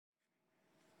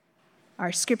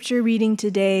Our scripture reading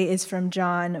today is from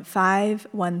John 5,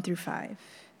 1 through 5.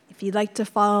 If you'd like to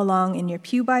follow along in your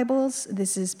pew Bibles,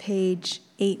 this is page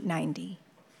 890.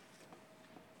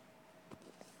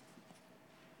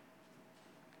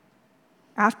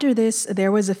 After this,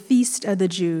 there was a feast of the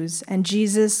Jews, and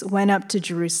Jesus went up to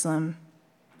Jerusalem.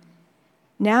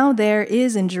 Now there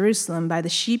is in Jerusalem by the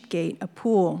sheep gate a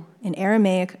pool in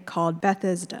Aramaic called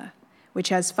Bethesda, which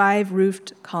has 5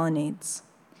 roofed colonnades.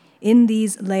 In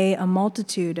these lay a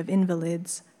multitude of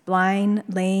invalids, blind,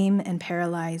 lame, and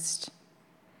paralyzed.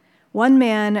 One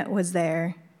man was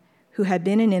there who had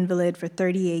been an invalid for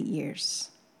 38 years.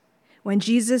 When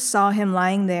Jesus saw him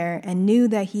lying there and knew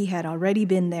that he had already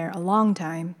been there a long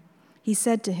time, he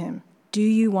said to him, "Do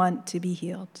you want to be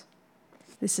healed?"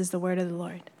 This is the word of the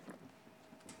Lord.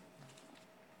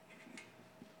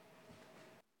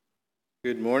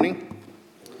 Good morning.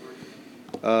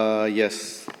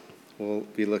 Yes, we'll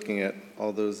be looking at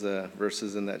all those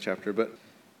verses in that chapter, but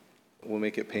we'll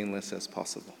make it painless as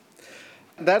possible.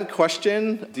 That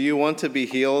question, do you want to be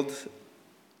healed?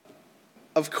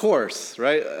 Of course,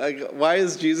 right? Like, why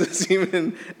is Jesus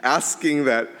even asking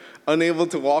that? Unable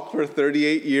to walk for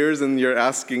 38 years, and you're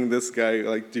asking this guy,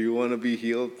 like, do you want to be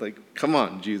healed? Like, come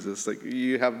on, Jesus. Like,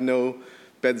 you have no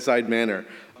bedside manner.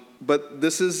 But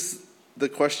this is the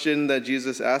question that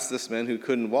Jesus asked this man who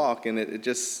couldn't walk, and it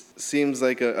just seems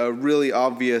like a really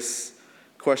obvious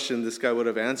question this guy would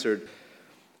have answered.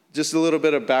 Just a little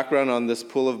bit of background on this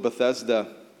pool of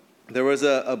Bethesda. There was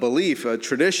a belief, a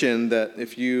tradition, that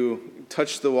if you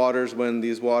touched the waters when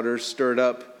these waters stirred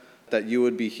up, that you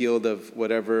would be healed of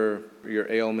whatever your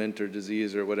ailment or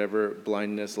disease or whatever,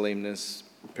 blindness, lameness,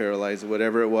 paralyzed,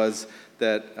 whatever it was,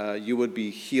 that you would be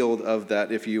healed of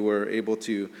that if you were able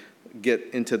to get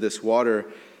into this water.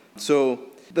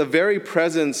 So the very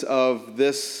presence of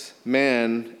this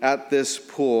man at this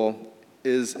pool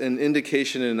is an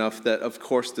indication enough that, of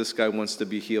course, this guy wants to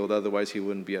be healed. Otherwise, he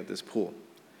wouldn't be at this pool.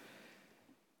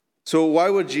 So why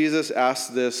would Jesus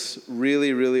ask this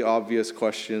really, really obvious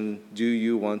question, do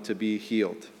you want to be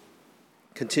healed?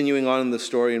 Continuing on in the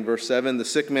story in verse 7, the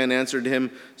sick man answered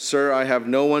him, "Sir, I have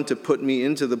no one to put me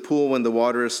into the pool when the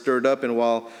water is stirred up, and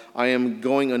while I am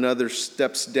going another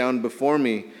steps down before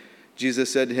me." Jesus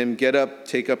said to him, "Get up,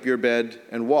 take up your bed,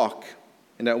 and walk."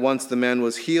 And at once the man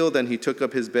was healed, and he took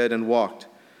up his bed and walked.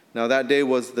 Now that day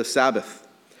was the Sabbath.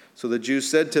 So the Jews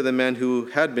said to the man who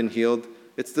had been healed,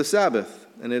 "It's the Sabbath,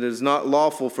 and it is not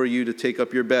lawful for you to take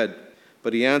up your bed."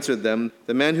 But he answered them,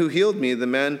 "The man who healed me,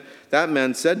 that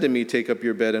man said to me, 'Take up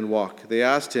your bed and walk.'" They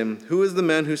asked him, "Who is the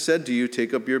man who said to you,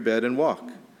 'Take up your bed and walk'?"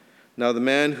 Now the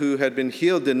man who had been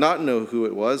healed did not know who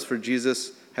it was, for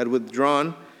Jesus had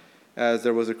withdrawn, as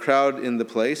there was a crowd in the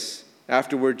place.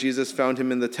 Afterward, Jesus found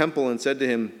him in the temple and said to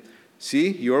him, "See,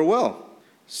 you are well.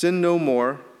 Sin no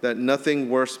more, that nothing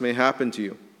worse may happen to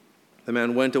you." The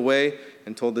man went away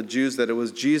and told the Jews that it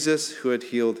was Jesus who had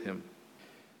healed him.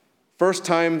 First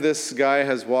time this guy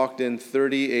has walked in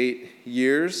 38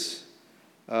 years.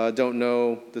 Don't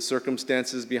know the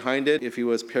circumstances behind it, if he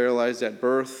was paralyzed at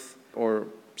birth or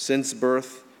since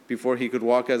birth, before he could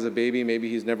walk as a baby. Maybe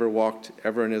he's never walked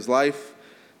ever in his life.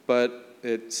 But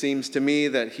it seems to me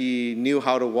that he knew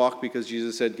how to walk because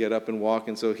Jesus said, "Get up and walk,"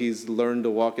 and so he's learned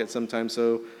to walk at some time.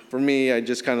 So for me, I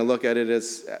just kind of look at it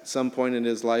as at some point in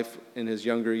his life, in his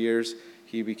younger years,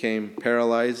 he became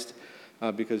paralyzed.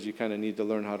 Because you kind of need to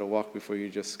learn how to walk before you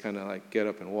just kind of like get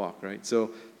up and walk, right? So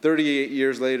 38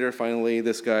 years later, finally,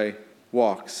 this guy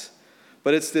walks.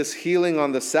 But it's this healing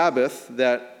on the Sabbath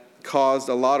that caused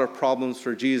a lot of problems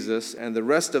for Jesus, and the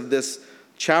rest of this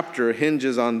chapter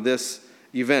hinges on this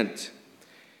event.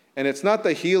 And it's not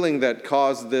the healing that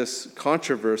caused this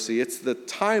controversy, it's the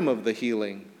time of the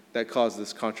healing that caused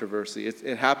this controversy.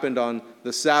 It happened on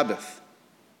the Sabbath.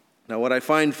 Now, what I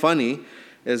find funny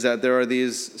is that there are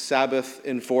these Sabbath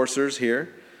enforcers here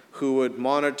who would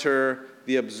monitor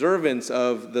the observance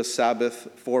of the Sabbath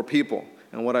for people.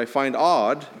 And what I find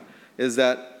odd is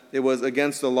that it was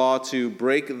against the law to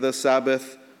break the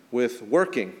Sabbath with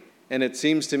working. And it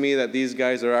seems to me that these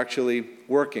guys are actually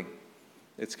working.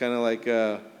 It's kind of like,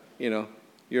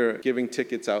 you're giving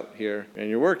tickets out here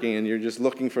and you're working and you're just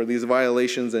looking for these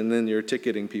violations and then you're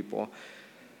ticketing people.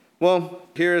 Well,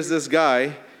 here is this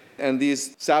guy, and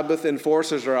these Sabbath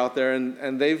enforcers are out there,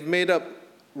 and they've made up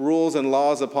rules and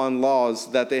laws upon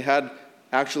laws that they had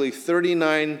actually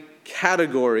 39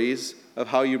 categories of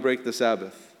how you break the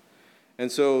Sabbath.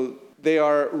 And so they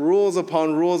are rules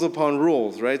upon rules upon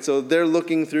rules, right? So they're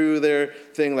looking through their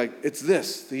thing like, it's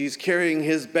this, he's carrying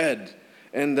his bed,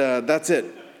 and that's it.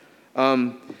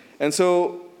 And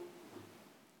so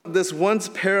this once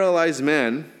paralyzed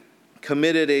man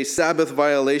committed a Sabbath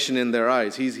violation in their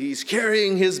eyes. He's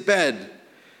carrying his bed.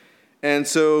 And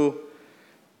so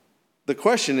the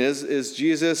question is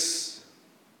Jesus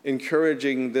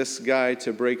encouraging this guy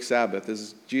to break Sabbath?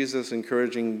 Is Jesus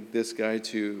encouraging this guy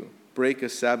to break a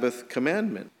Sabbath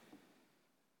commandment?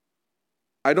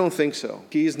 I don't think so.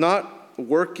 He's not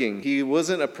working. He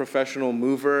wasn't a professional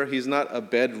mover. He's not a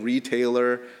bed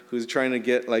retailer who's trying to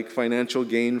get financial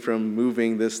gain from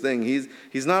moving this thing.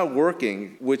 He's not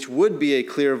working, which would be a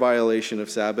clear violation of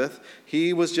Sabbath.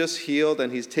 He was just healed,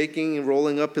 and he's taking and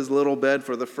rolling up his little bed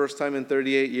for the first time in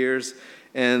 38 years,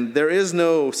 and there is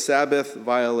no Sabbath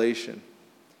violation.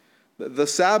 The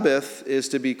Sabbath is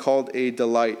to be called a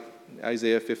delight,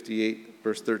 Isaiah 58,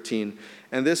 verse 13.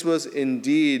 And this was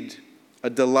indeed a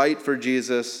delight for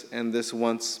Jesus and this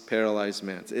once paralyzed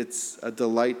man. It's a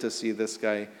delight to see this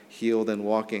guy healed and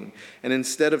walking. And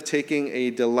instead of taking a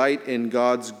delight in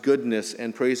God's goodness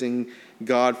and praising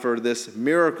God for this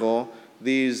miracle,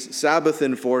 these Sabbath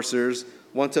enforcers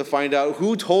want to find out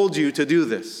who told you to do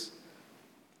this.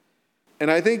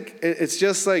 And I think it's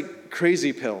just like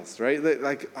crazy pills, right?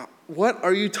 What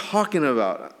are you talking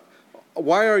about?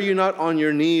 Why are you not on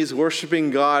your knees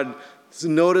worshiping God,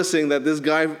 noticing that this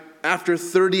guy after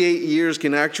 38 years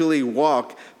can actually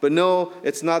walk? But no,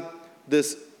 it's not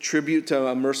this tribute to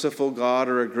a merciful God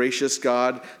or a gracious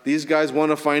God. These guys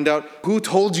want to find out who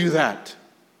told you that.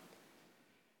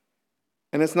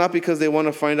 And it's not because they want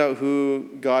to find out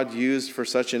who God used for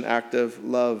such an act of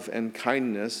love and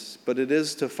kindness, but it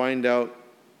is to find out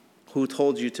who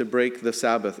told you to break the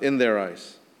Sabbath in their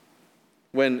eyes.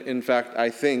 When, in fact, I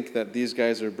think that these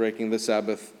guys are breaking the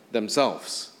Sabbath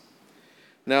themselves.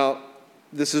 Now,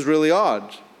 this is really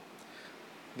odd.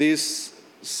 These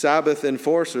Sabbath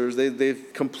enforcers, they've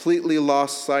completely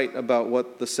lost sight about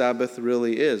what the Sabbath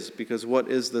really is, because what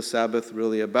is the Sabbath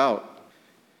really about?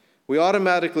 We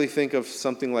automatically think of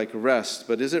something like rest,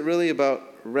 but is it really about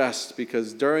rest?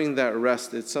 Because during that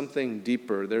rest, it's something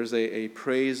deeper. There's a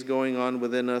praise going on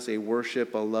within us, a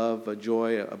worship, a love, a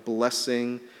joy, a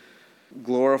blessing,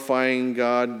 glorifying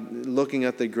God, looking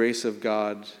at the grace of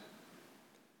God.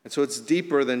 And so it's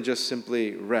deeper than just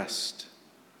simply rest.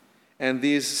 And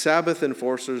these Sabbath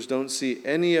enforcers don't see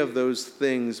any of those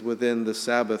things within the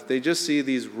Sabbath. They just see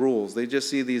these rules. They just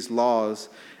see these laws.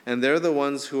 And they're the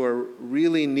ones who are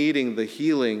really needing the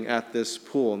healing at this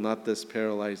pool, not this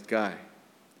paralyzed guy.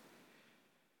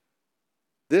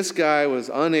 This guy was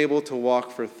unable to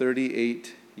walk for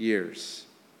 38 years.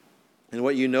 And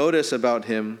what you notice about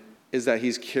him is that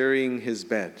he's carrying his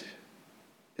bed,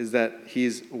 is that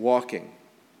he's walking.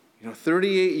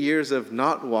 38 years of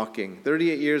not walking,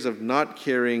 38 years of not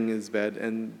carrying his bed,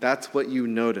 and that's what you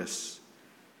notice.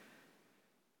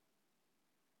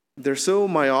 They're so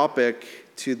myopic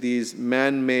to these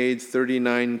man-made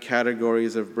 39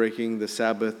 categories of breaking the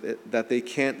Sabbath that they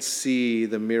can't see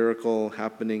the miracle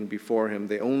happening before him.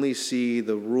 They only see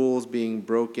the rules being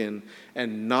broken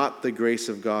and not the grace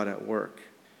of God at work.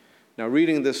 Now,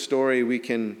 reading this story, we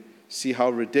can see how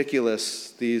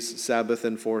ridiculous these Sabbath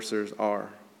enforcers are.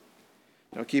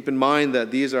 Now, keep in mind that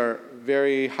these are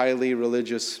very highly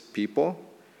religious people.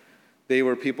 They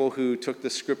were people who took the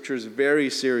scriptures very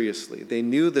seriously. They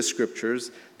knew the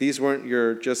scriptures. These weren't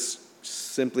your just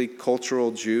simply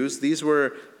cultural Jews. These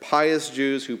were pious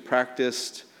Jews who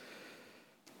practiced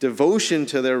devotion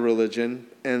to their religion,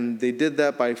 and they did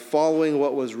that by following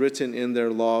what was written in their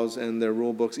laws and their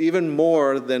rule books, even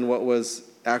more than what was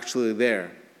actually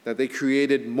there, that they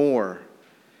created more.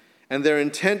 And their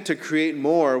intent to create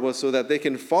more was so that they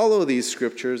can follow these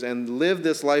scriptures and live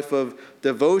this life of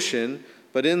devotion.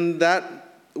 But in that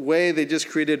way, they just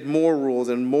created more rules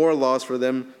and more laws for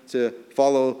them to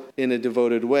follow in a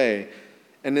devoted way.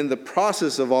 And in the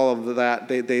process of all of that,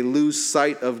 they lose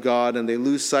sight of God and they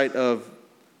lose sight of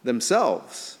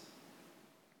themselves.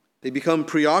 They become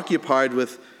preoccupied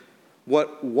with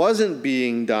what wasn't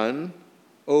being done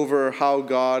over how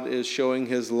God is showing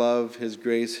his love, his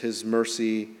grace, his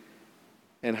mercy,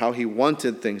 and how he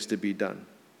wanted things to be done.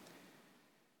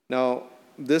 Now,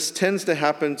 this tends to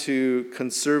happen to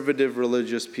conservative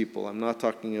religious people. I'm not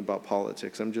talking about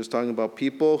politics. I'm just talking about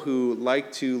people who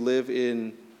like to live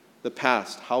in the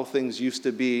past, how things used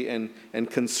to be, and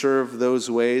conserve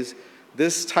those ways.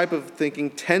 This type of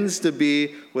thinking tends to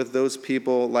be with those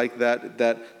people like that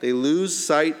they lose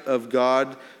sight of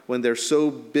God when they're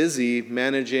so busy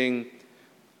managing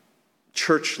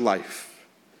church life,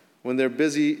 when they're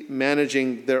busy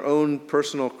managing their own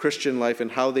personal Christian life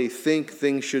and how they think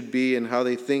things should be and how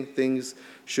they think things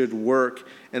should work,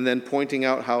 and then pointing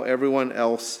out how everyone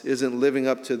else isn't living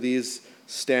up to these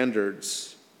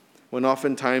standards, when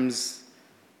oftentimes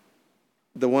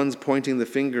the ones pointing the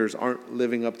fingers aren't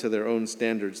living up to their own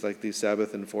standards, like these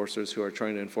Sabbath enforcers who are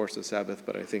trying to enforce the Sabbath,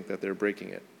 but I think that they're breaking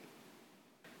it.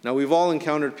 Now, we've all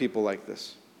encountered people like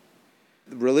this.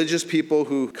 Religious people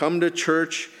who come to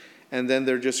church and then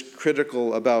they're just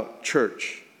critical about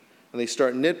church. And they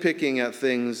start nitpicking at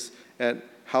things, at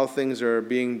how things are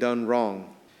being done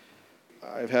wrong.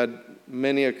 I've had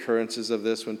many occurrences of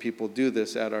this when people do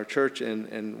this at our church,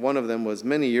 and one of them was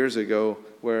many years ago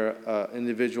where an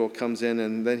individual comes in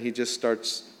and then he just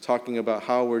starts talking about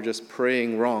how we're just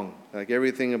praying wrong. Like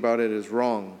everything about it is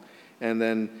wrong. And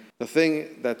then the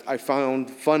thing that I found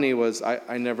funny was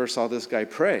I never saw this guy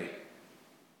pray.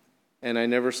 And I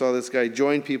never saw this guy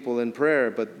join people in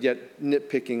prayer, but yet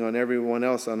nitpicking on everyone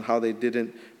else on how they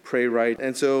didn't pray right.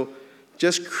 And so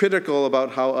just critical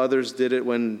about how others did it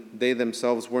when they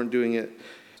themselves weren't doing it.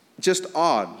 Just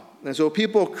odd. And so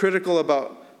people critical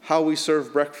about how we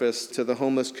serve breakfast to the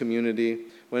homeless community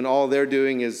when all they're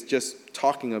doing is just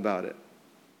talking about it.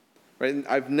 Right?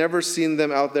 I've never seen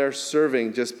them out there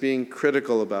serving, just being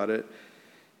critical about it.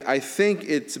 I think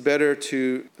it's better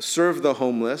to serve the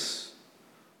homeless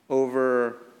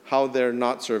over how they're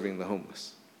not serving the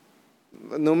homeless.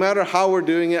 No matter how we're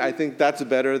doing it, I think that's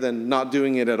better than not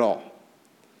doing it at all.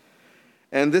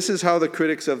 And this is how the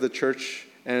critics of the church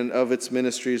and of its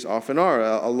ministries often are.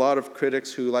 A lot of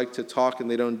critics who like to talk and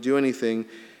they don't do anything.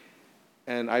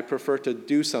 And I prefer to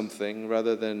do something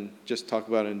rather than just talk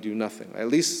about it and do nothing. At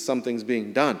least something's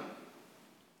being done.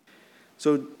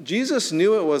 So Jesus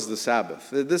knew it was the Sabbath.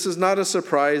 This is not a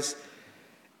surprise.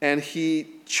 And he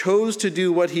chose to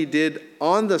do what he did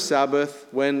on the Sabbath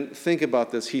when, think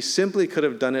about this, he simply could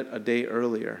have done it a day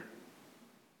earlier.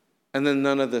 And then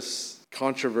none of this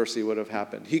controversy would have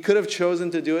happened. He could have chosen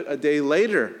to do it a day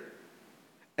later,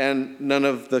 and none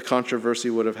of the controversy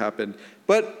would have happened.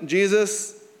 But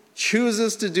Jesus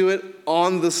chooses to do it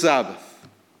on the Sabbath.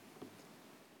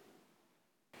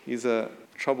 He's a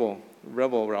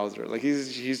rebel rouser. Like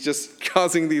he's just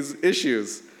causing these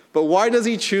issues. But why does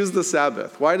he choose the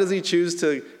Sabbath? Why does he choose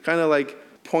to kind of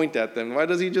like point at them? Why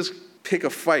does he just pick a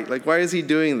fight? Like, why is he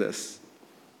doing this?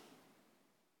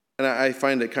 And I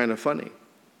find it kind of funny.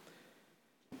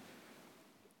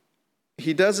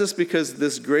 He does this because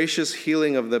this gracious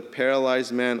healing of the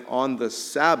paralyzed man on the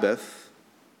Sabbath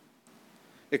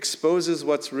exposes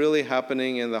what's really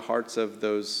happening in the hearts of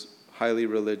those highly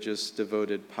religious,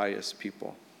 devoted, pious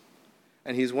people.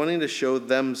 And he's wanting to show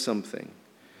them something.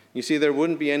 You see, there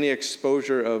wouldn't be any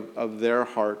exposure of their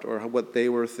heart or what they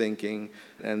were thinking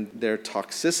and their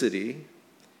toxicity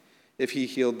if he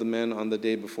healed the men on the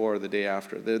day before or the day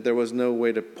after. There was no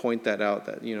way to point that out,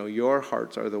 that, your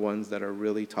hearts are the ones that are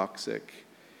really toxic.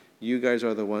 You guys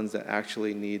are the ones that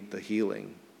actually need the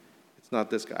healing. It's not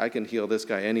this guy. I can heal this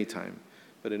guy anytime.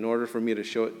 But in order for me to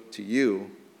show it to you,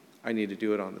 I need to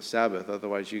do it on the Sabbath.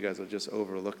 Otherwise, you guys will just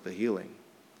overlook the healing.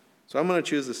 So I'm going to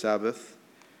choose the Sabbath.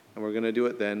 And we're going to do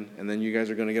it then, and then you guys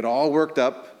are going to get all worked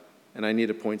up, and I need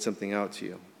to point something out to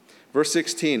you. Verse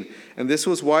 16, and this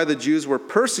was why the Jews were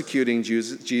persecuting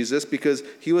Jesus, because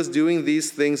he was doing these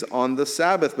things on the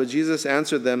Sabbath. But Jesus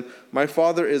answered them, my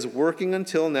Father is working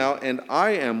until now, and I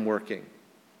am working.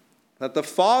 That the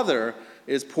Father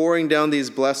is pouring down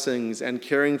these blessings and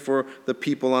caring for the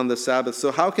people on the Sabbath.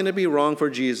 So how can it be wrong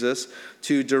for Jesus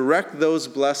to direct those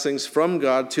blessings from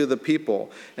God to the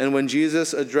people? And when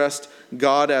Jesus addressed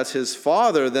God as his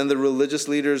Father, then the religious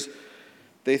leaders,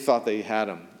 they thought they had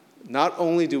him. Not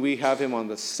only do we have him on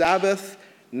the Sabbath,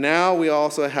 now we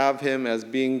also have him as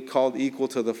being called equal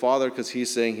to the Father, because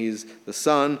he's saying he's the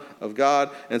Son of God.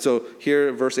 And so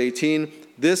here, verse 18,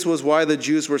 this was why the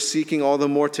Jews were seeking all the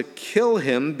more to kill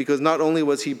him, because not only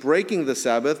was he breaking the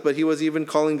Sabbath, but he was even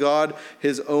calling God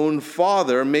his own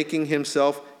Father, making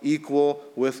himself equal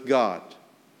with God.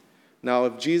 Now,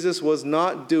 if Jesus was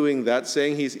not doing that,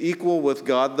 saying he's equal with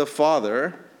God the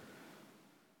Father,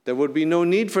 there would be no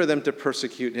need for them to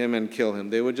persecute him and kill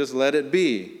him. They would just let it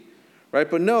be. Right?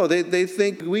 But no, they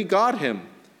think we got him.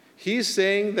 He's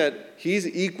saying that he's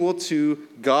equal to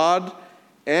God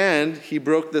and he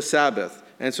broke the Sabbath.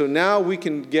 And so now we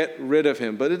can get rid of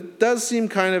him. But it does seem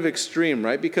kind of extreme,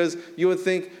 right? Because you would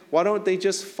think, why don't they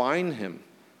just fine him?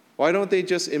 Why don't they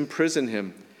just imprison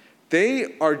him?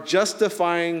 They are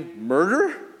justifying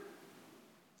murder?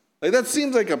 Like, that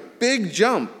seems like a big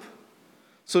jump.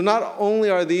 So not only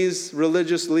are these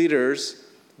religious leaders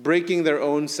breaking their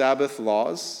own Sabbath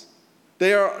laws,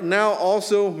 they are now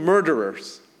also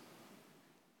murderers.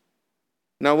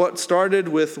 Now, what started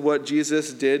with what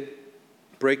Jesus did,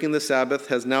 breaking the Sabbath,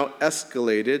 has now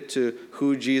escalated to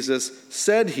who Jesus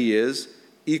said he is,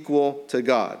 equal to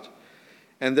God.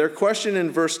 And their question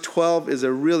in verse 12 is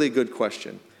a really good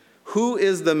question. "Who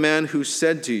is the man who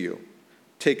said to you,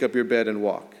 'Take up your bed and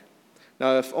walk'?"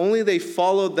 Now, if only they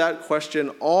followed that question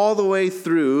all the way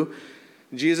through,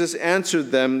 Jesus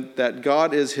answered them that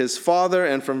God is his Father,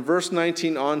 and from verse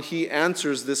 19 on, he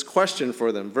answers this question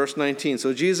for them. Verse 19,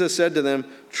 "So Jesus said to them,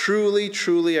 'Truly,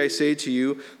 truly, I say to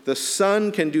you, the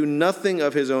Son can do nothing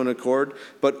of his own accord,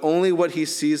 but only what he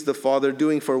sees the Father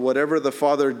doing. For whatever the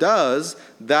Father does,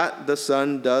 that the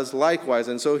Son does likewise.'"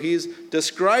 And so he's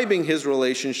describing his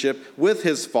relationship with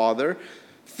his Father.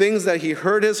 Things that he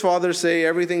heard his Father say,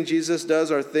 everything Jesus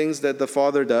does are things that the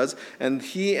Father does, and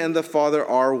he and the Father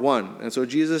are one. And so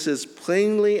Jesus is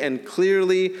plainly and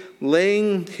clearly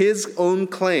laying his own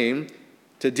claim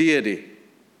to deity,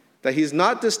 that he's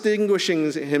not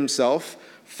distinguishing himself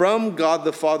from God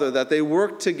the Father, that they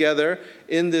work together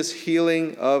in this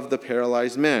healing of the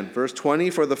paralyzed man. Verse 20,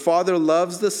 "For the Father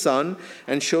loves the Son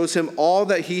and shows him all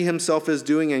that he himself is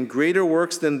doing, and greater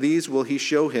works than these will he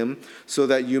show him, so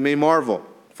that you may marvel.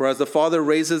 For as the Father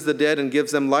raises the dead and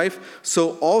gives them life,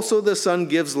 so also the Son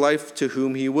gives life to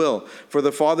whom he will. For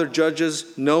the Father judges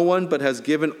no one, but has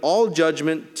given all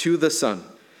judgment to the Son,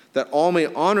 that all may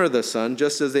honor the Son,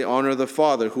 just as they honor the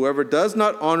Father. Whoever does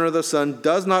not honor the Son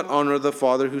does not honor the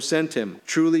Father who sent him.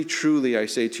 Truly, truly, I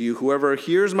say to you, whoever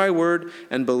hears my word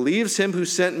and believes him who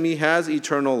sent me has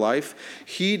eternal life.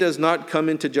 He does not come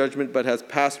into judgment, but has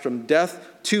passed from death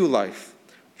to life.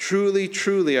 Truly,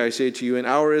 truly, I say to you, an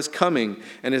hour is coming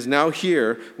and is now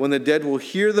here when the dead will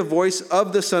hear the voice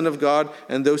of the Son of God,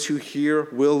 and those who hear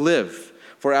will live.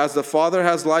 For as the Father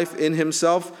has life in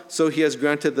himself, so he has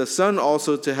granted the Son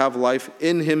also to have life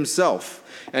in himself.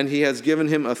 And he has given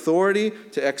him authority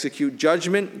to execute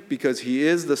judgment, because he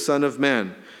is the Son of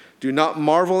Man. Do not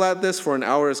marvel at this, for an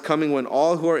hour is coming when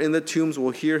all who are in the tombs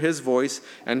will hear his voice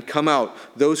and come out,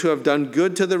 those who have done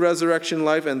good to the resurrection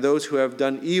life, and those who have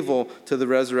done evil to the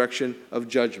resurrection of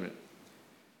judgment."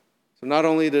 So not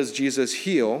only does Jesus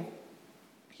heal,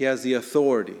 he has the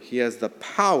authority, he has the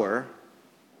power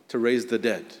to raise the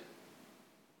dead.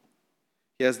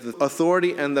 He has the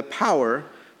authority and the power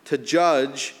to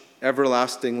judge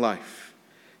everlasting life.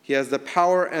 He has the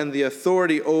power and the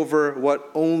authority over what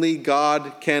only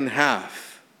God can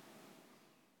have.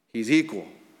 He's equal.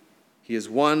 He is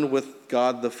one with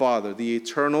God the Father. The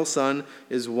eternal Son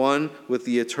is one with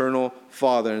the eternal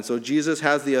Father. And so Jesus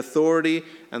has the authority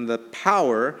and the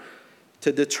power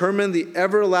to determine the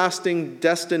everlasting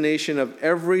destination of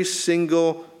every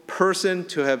single person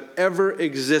to have ever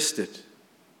existed.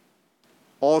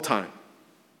 All time.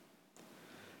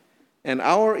 And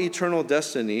our eternal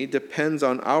destiny depends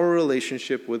on our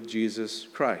relationship with Jesus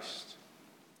Christ.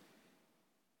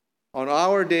 On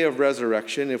our day of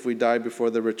resurrection, if we die before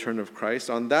the return of Christ,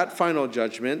 on that final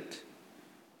judgment,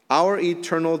 our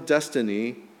eternal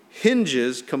destiny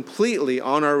hinges completely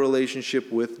on our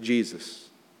relationship with Jesus.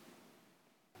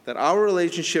 That our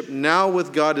relationship now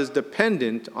with God is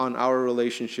dependent on our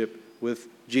relationship with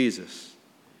Jesus.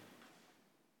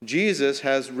 Jesus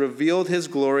has revealed his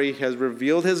glory, has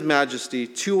revealed his majesty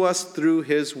to us through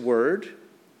his word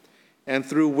and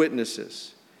through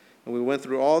witnesses. And we went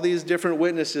through all these different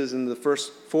witnesses in the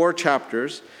first 4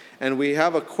 chapters, and we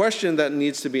have a question that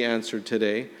needs to be answered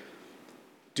today.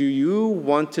 Do you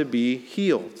want to be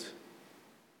healed?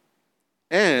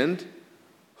 And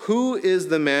who is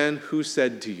the man who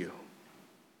said to you?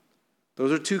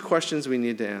 Those are 2 questions we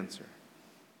need to answer.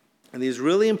 And these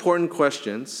really important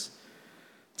questions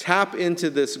tap into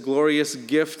this glorious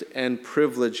gift and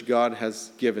privilege God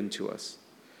has given to us.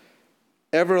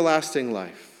 Everlasting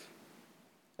life.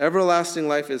 Everlasting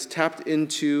life is tapped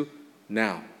into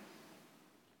now.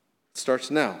 It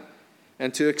starts now.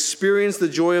 And to experience the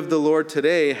joy of the Lord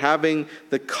today, having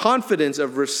the confidence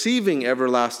of receiving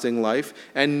everlasting life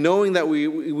and knowing that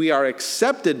we are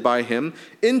accepted by him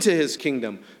into his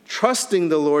kingdom, trusting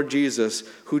the Lord Jesus,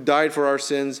 who died for our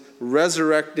sins,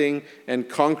 resurrecting and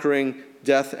conquering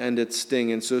death and its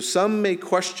sting. And so some may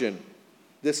question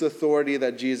this authority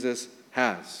that Jesus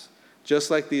has, just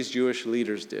like these Jewish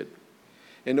leaders did.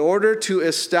 In order to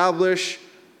establish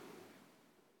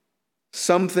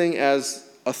something as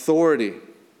authority,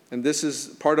 and this is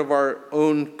part of our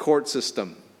own court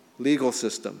system, legal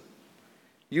system,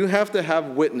 you have to have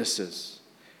witnesses.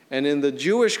 And in the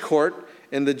Jewish court,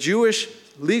 in the Jewish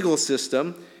legal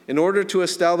system, in order to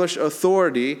establish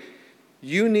authority,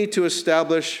 you need to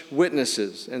establish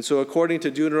witnesses. And so according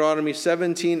to Deuteronomy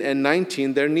 17 and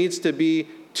 19, there needs to be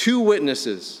 2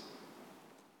 witnesses.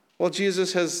 Well,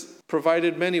 Jesus has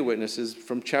provided many witnesses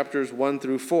from chapters 1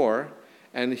 through 4,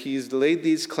 And he's laid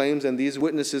these claims, and these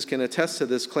witnesses can attest to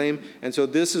this claim. And so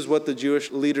this is what the Jewish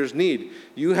leaders need.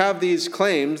 You have these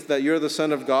claims that you're the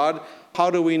Son of God. How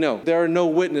do we know? There are no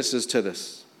witnesses to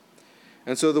this.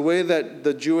 And so the way that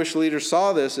the Jewish leaders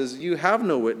saw this is you have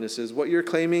no witnesses. What you're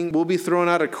claiming will be thrown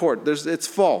out of court. It's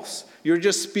false. You're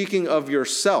just speaking of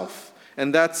yourself,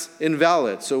 and that's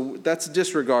invalid. So that's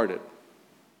disregarded.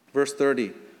 Verse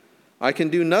 30, I can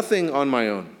do nothing on my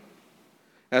own.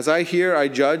 As I hear, I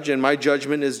judge, and my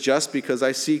judgment is just because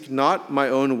I seek not my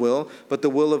own will, but the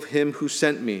will of him who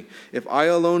sent me. If I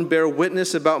alone bear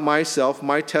witness about myself,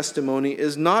 my testimony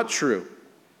is not true.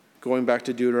 Going back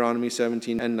to Deuteronomy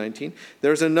 17 and 19.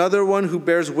 There's another one who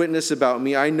bears witness about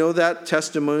me. I know that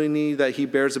testimony that he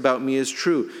bears about me is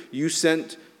true. You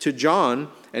sent to John,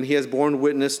 and he has borne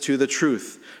witness to the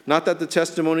truth. Not that the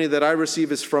testimony that I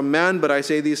receive is from man, but I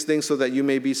say these things so that you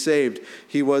may be saved.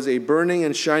 He was a burning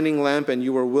and shining lamp, and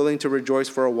you were willing to rejoice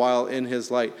for a while in his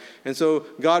light. And so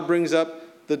God brings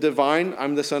up the divine.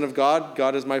 I'm the Son of God.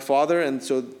 God is my Father. And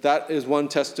so that is one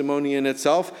testimony in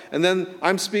itself. And then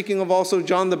I'm speaking of also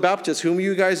John the Baptist, whom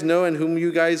you guys know and whom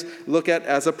you guys look at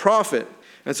as a prophet.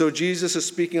 And so Jesus is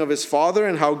speaking of his Father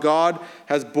and how God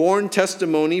has borne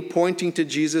testimony pointing to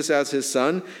Jesus as his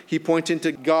Son. He pointed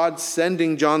to God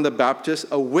sending John the Baptist,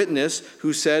 a witness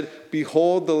who said,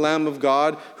 behold the Lamb of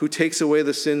God who takes away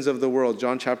the sins of the world.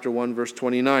 John chapter 1, verse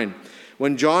 29.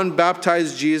 When John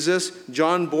baptized Jesus,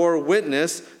 John bore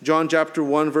witness. John chapter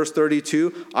 1, verse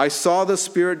 32. I saw the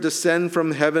Spirit descend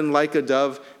from heaven like a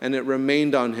dove, and it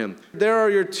remained on him. There are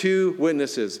your two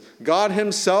witnesses, God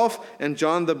himself and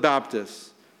John the Baptist.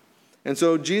 And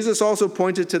so Jesus also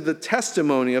pointed to the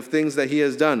testimony of things that he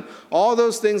has done. All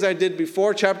those things I did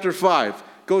before chapter 5,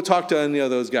 go talk to any of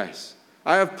those guys.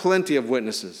 I have plenty of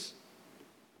witnesses.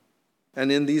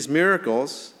 And in these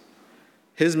miracles,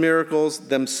 his miracles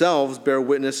themselves bear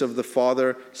witness of the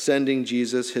Father sending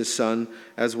Jesus, his Son,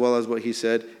 as well as what he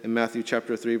said in Matthew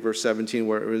chapter 3, verse 17,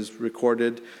 where it was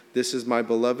recorded, this is my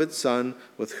beloved Son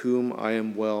with whom I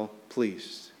am well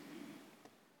pleased.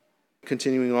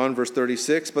 Continuing on, verse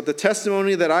 36, but the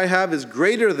testimony that I have is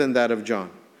greater than that of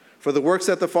John. For the works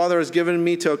that the Father has given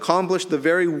me to accomplish, the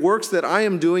very works that I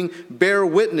am doing, bear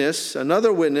witness,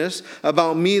 another witness,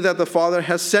 about me that the Father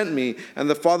has sent me. And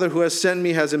the Father who has sent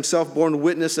me has himself borne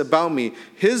witness about me.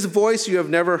 His voice you have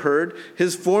never heard,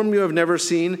 his form you have never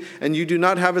seen, and you do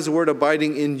not have his word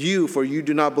abiding in you, for you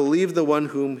do not believe the one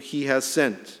whom he has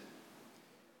sent.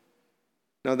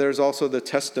 Now there's also the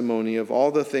testimony of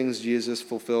all the things Jesus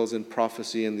fulfills in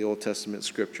prophecy in the Old Testament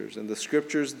scriptures. And the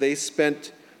scriptures, they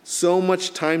spent so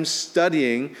much time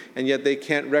studying, and yet they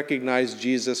can't recognize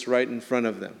Jesus right in front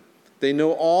of them. They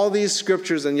know all these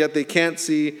scriptures, and yet they can't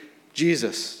see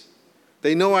Jesus.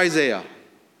 They know Isaiah,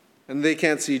 and they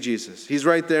can't see Jesus. He's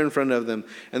right there in front of them.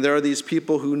 And there are these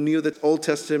people who knew the Old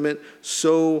Testament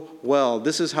so well.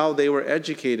 This is how they were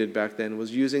educated back then,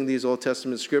 was using these Old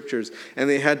Testament scriptures. And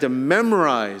they had to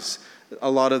memorize a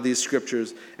lot of these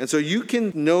scriptures. And so you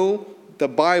can know the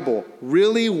Bible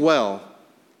really well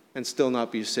and still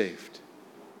not be saved.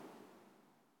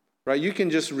 Right? You can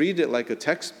just read it like a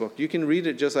textbook. You can read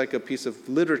it just like a piece of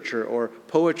literature or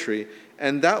poetry,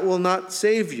 and that will not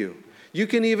save you. You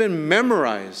can even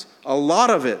memorize a lot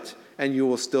of it, and you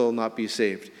will still not be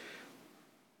saved.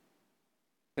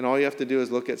 And all you have to do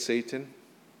is look at Satan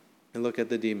and look at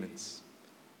the demons.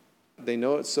 They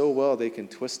know it so well they can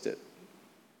twist it.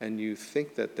 And you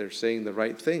think that they're saying the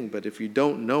right thing, but if you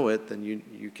don't know it, then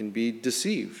you can be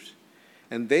deceived.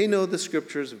 And they know the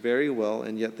scriptures very well,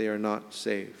 and yet they are not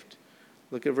saved.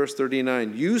 Look at verse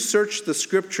 39. You search the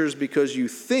scriptures because you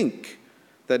think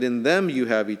that in them you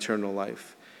have eternal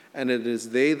life, and it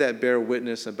is they that bear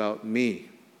witness about me.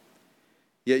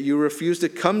 Yet you refuse to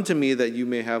come to me that you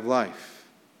may have life.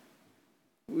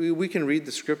 We can read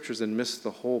the scriptures and miss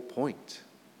the whole point.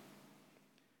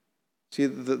 See,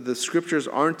 the scriptures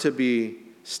aren't to be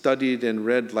studied and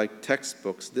read like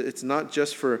textbooks. It's not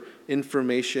just for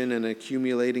information and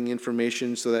accumulating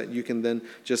information so that you can then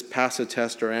just pass a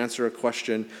test or answer a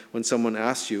question when someone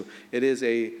asks you. It is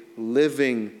a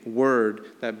living word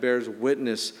that bears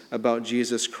witness about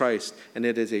Jesus Christ, and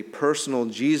it is a personal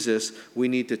Jesus we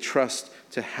need to trust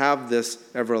to have this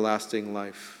everlasting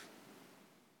life.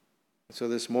 So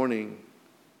this morning,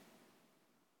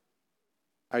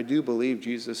 I do believe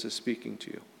Jesus is speaking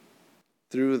to you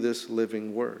through this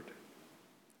living word.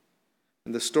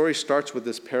 And the story starts with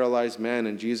this paralyzed man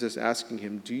and Jesus asking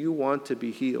him, do you want to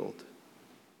be healed?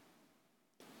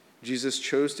 Jesus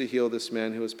chose to heal this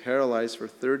man who was paralyzed for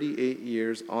 38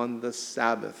 years on the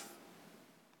Sabbath,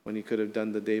 when he could have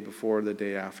done the day before or the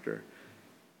day after.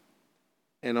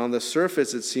 And on the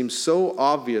surface, it seems so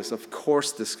obvious. Of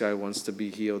course this guy wants to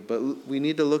be healed. But we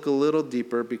need to look a little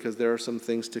deeper because there are some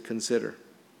things to consider.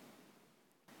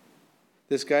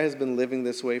 This guy has been living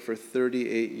this way for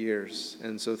 38 years.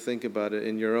 And so think about it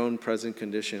in your own present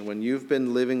condition. When you've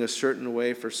been living a certain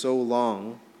way for so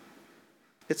long,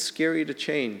 it's scary to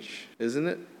change, isn't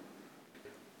it?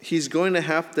 He's going to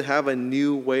have a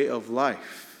new way of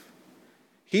life.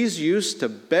 He's used to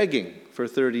begging for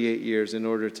 38 years in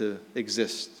order to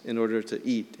exist, in order to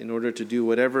eat, in order to do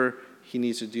whatever he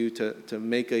needs to do to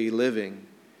make a living.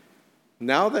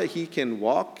 Now that he can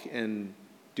walk and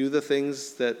do the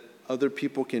things that other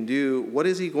people can do, what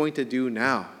is he going to do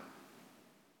now?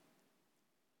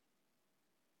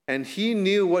 And he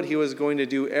knew what he was going to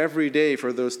do every day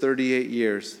for those 38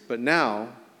 years. But now,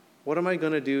 what am I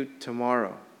going to do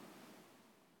tomorrow?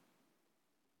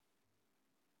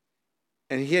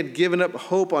 And he had given up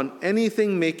hope on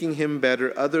anything making him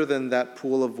better other than that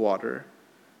pool of water.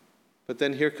 But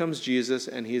then here comes Jesus,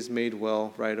 and he is made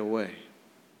well right away.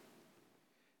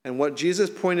 And what Jesus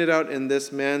pointed out in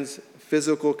this man's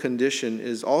physical condition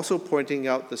is also pointing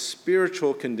out the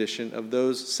spiritual condition of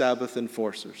those Sabbath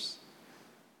enforcers,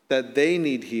 that they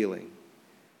need healing.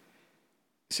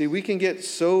 See, we can get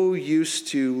so used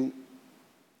to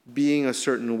being a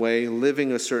certain way,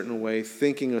 living a certain way,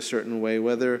 thinking a certain way,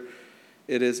 whether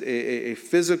it is a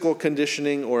physical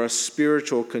conditioning or a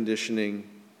spiritual conditioning.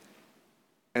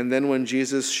 And then when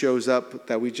Jesus shows up,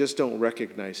 that we just don't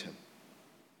recognize him.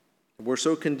 We're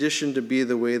so conditioned to be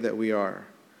the way that we are.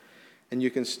 And you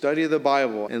can study the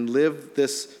Bible and live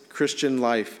this Christian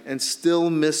life and still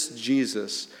miss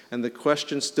Jesus. And the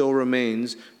question still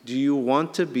remains, do you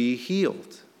want to be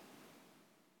healed?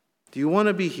 Do you want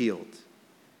to be healed?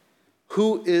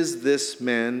 Who is this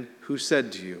man who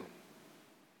said to you?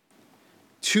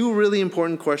 Two really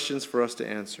important questions for us to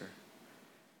answer.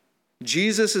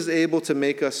 Jesus is able to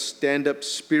make us stand up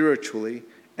spiritually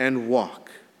and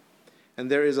walk. And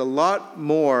there is a lot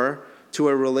more to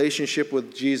a relationship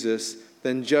with Jesus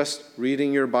than just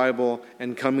reading your Bible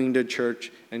and coming to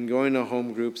church and going to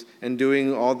home groups and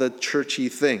doing all the churchy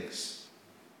things.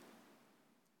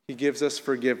 He gives us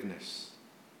forgiveness.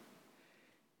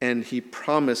 And he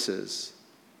promises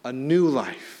a new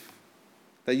life,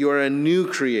 that you are a new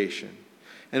creation.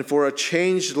 And for a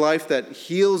changed life that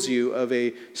heals you of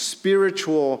a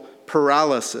spiritual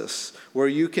paralysis, where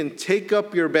you can take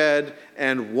up your bed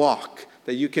and walk,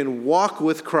 that you can walk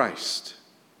with Christ.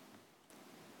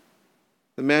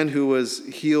 The man who was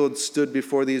healed stood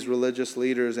before these religious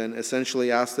leaders and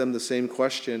essentially asked them the same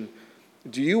question,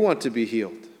 do you want to be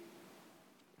healed?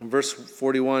 In verse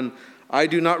 41, I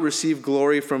do not receive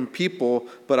glory from people,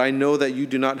 but I know that you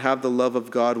do not have the love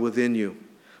of God within you.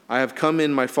 I have come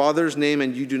in my Father's name,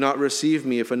 and you do not receive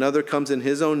me. If another comes in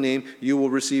his own name, you will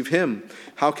receive him.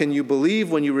 How can you believe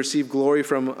when you receive glory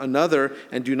from another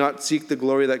and do not seek the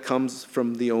glory that comes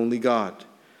from the only God?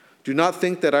 Do not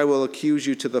think that I will accuse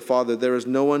you to the Father. There is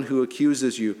no one who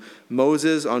accuses you.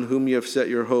 Moses, on whom you have set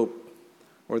your hope,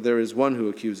 or there is one who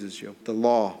accuses you, the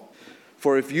law.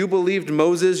 For if you believed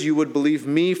Moses, you would believe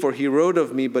me, for he wrote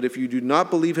of me. But if you do not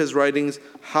believe his writings,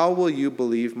 how will you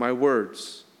believe my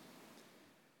words?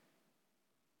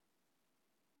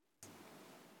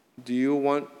 Do you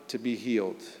want to be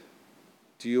healed?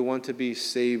 Do you want to be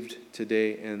saved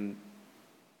today? And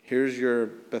here's your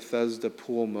Bethesda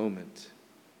pool moment.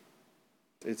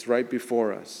 It's right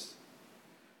before us.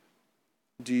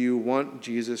 Do you want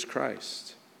Jesus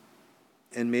Christ?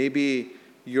 And maybe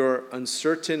you're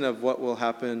uncertain of what will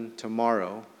happen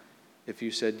tomorrow if you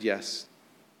said yes.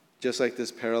 Just like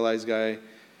this paralyzed guy,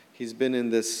 he's been in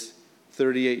this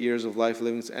 38 years of life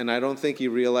living, and I don't think he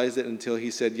realized it until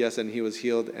he said yes and he was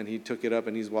healed and he took it up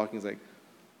and he's walking. He's like,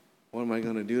 what am I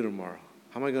going to do tomorrow?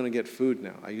 How am I going to get food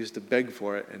now? I used to beg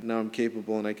for it, and now I'm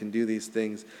capable and I can do these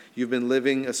things. You've been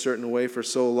living a certain way for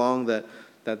so long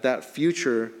that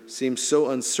future seems so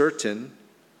uncertain,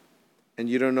 and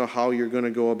you don't know how you're going to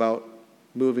go about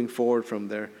moving forward from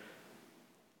there.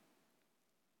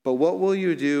 But what will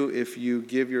you do if you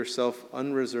give yourself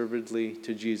unreservedly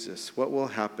to Jesus? What will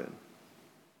happen?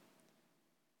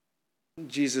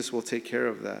 Jesus will take care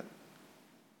of that.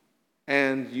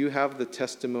 And you have the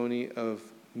testimony of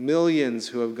millions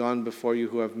who have gone before you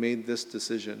who have made this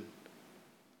decision.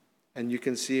 And you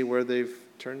can see where they've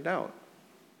turned out.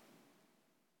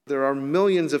 There are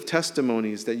millions of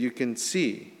testimonies that you can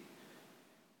see.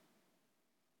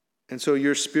 And so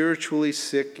you're spiritually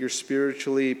sick, you're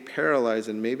spiritually paralyzed,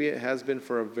 and maybe it has been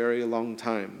for a very long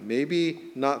time. Maybe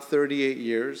not 38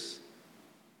 years.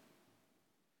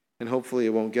 And hopefully it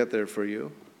won't get there for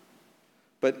you.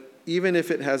 But even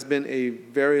if it has been a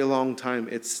very long time,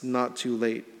 it's not too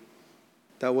late.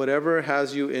 That whatever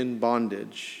has you in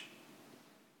bondage,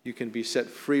 you can be set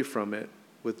free from it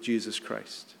with Jesus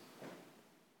Christ.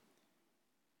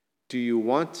 Do you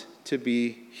want to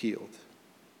be healed?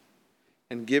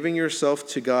 And giving yourself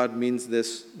to God means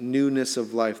this newness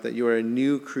of life, that you are a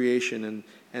new creation.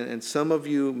 And some of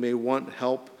you may want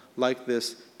help like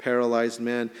this paralyzed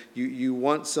man. You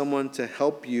want someone to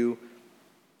help you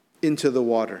into the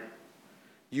water.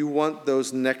 You want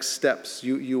those next steps.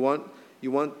 You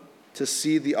want to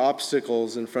see the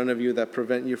obstacles in front of you that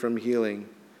prevent you from healing.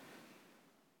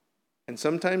 And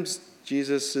sometimes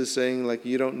Jesus is saying, like,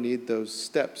 you don't need those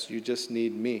steps. You just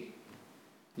need me.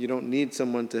 You don't need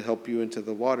someone to help you into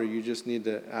the water. You just need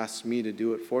to ask me to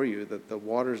do it for you. That the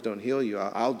waters don't heal you.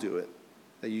 I'll do it.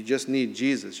 That you just need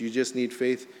Jesus. You just need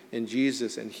faith in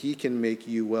Jesus, and he can make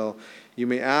you well. You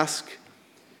may ask,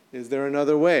 is there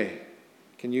another way?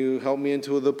 Can you help me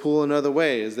into the pool another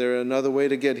way? Is there another way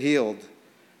to get healed?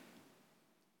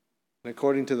 And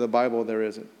according to the Bible, there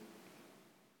isn't.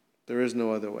 There is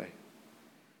no other way.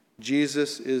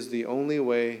 Jesus is the only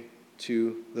way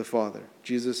to the Father.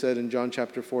 Jesus said in John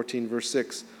chapter 14, verse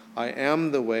 6, I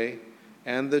am the way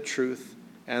and the truth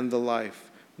and the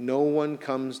life. No one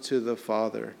comes to the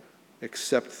Father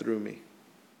except through me.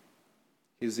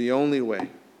 He's the only way.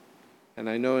 And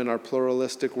I know in our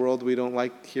pluralistic world we don't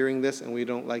like hearing this, and we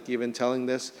don't like even telling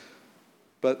this.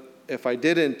 But if I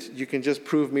didn't, you can just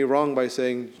prove me wrong by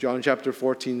saying John chapter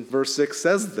 14, verse 6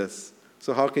 says this.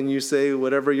 So how can you say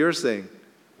whatever you're saying?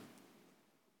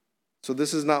 So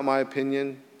this is not my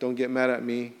opinion. Don't get mad at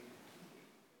me.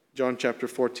 John chapter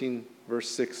 14, verse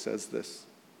 6 says this.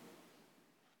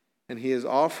 And he is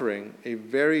offering a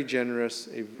very generous,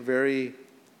 a very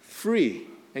free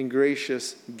and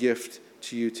gracious gift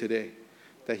to you today,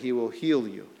 that he will heal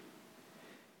you.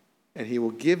 And he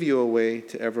will give you a way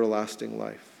to everlasting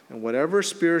life. And whatever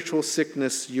spiritual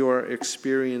sickness you are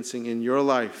experiencing in your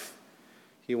life,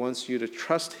 he wants you to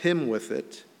trust him with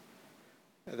it,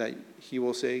 that he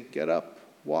will say, get up,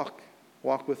 walk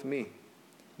with me.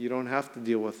 You don't have to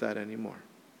deal with that anymore.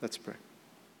 Let's pray.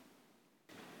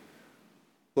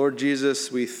 Lord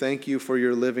Jesus, we thank you for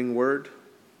your living word.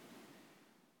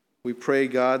 We pray,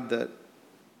 God, that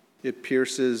it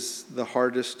pierces the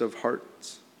hardest of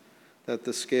hearts, that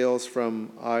the scales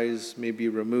from eyes may be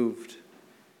removed,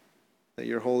 that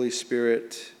your Holy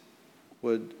Spirit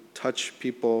would touch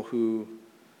people who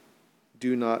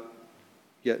do not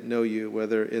yet know you,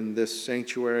 whether in this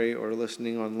sanctuary or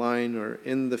listening online or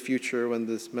in the future when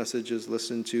this message is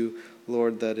listened to,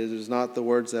 Lord, that it is not the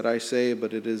words that I say,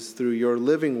 but it is through your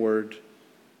living word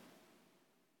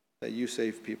that you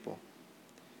save people.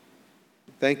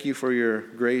 Thank you for your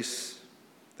grace.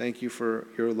 Thank you for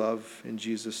your love. In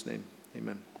Jesus' name,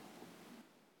 amen.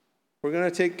 We're going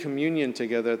to take communion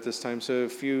together at this time. So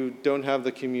if you don't have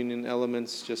the communion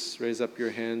elements, just raise up your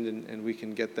hand and we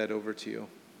can get that over to you.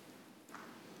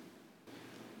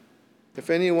 If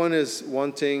anyone is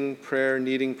wanting prayer,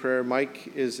 needing prayer,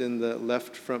 Mike is in the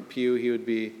left front pew. He would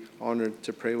be honored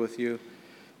to pray with you,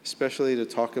 especially to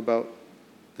talk about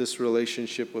this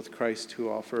relationship with Christ who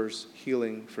offers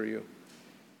healing for you.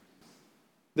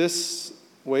 This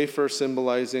wafer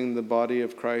symbolizing the body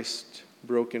of Christ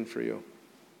broken for you.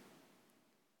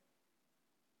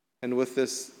 And with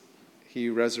this, he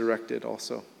resurrected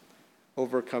also,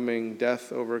 overcoming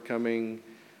death, overcoming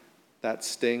that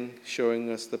sting, showing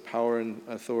us the power and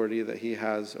authority that he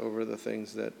has over the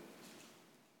things that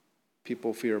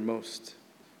people fear most.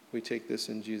 We take this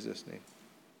in Jesus' name.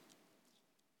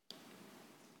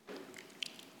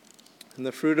 And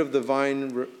the fruit of the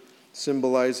vine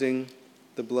symbolizing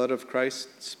the blood of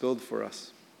Christ spilled for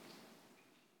us.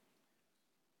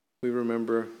 We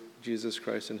remember Jesus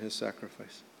Christ and his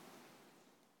sacrifice.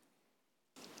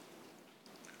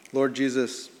 Lord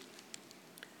Jesus,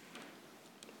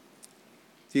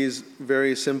 these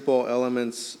very simple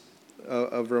elements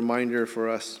of reminder for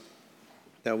us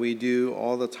that we do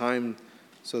all the time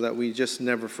so that we just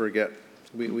never forget.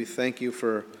 We thank you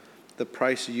for the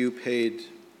price you paid,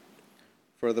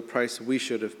 for the price we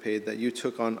should have paid, that you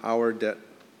took on our debt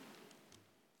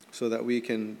so that we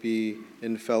can be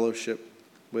in fellowship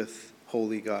with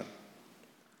holy God.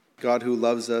 God who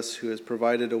loves us, who has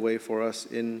provided a way for us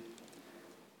in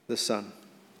the Son.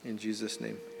 In Jesus'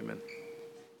 name, amen.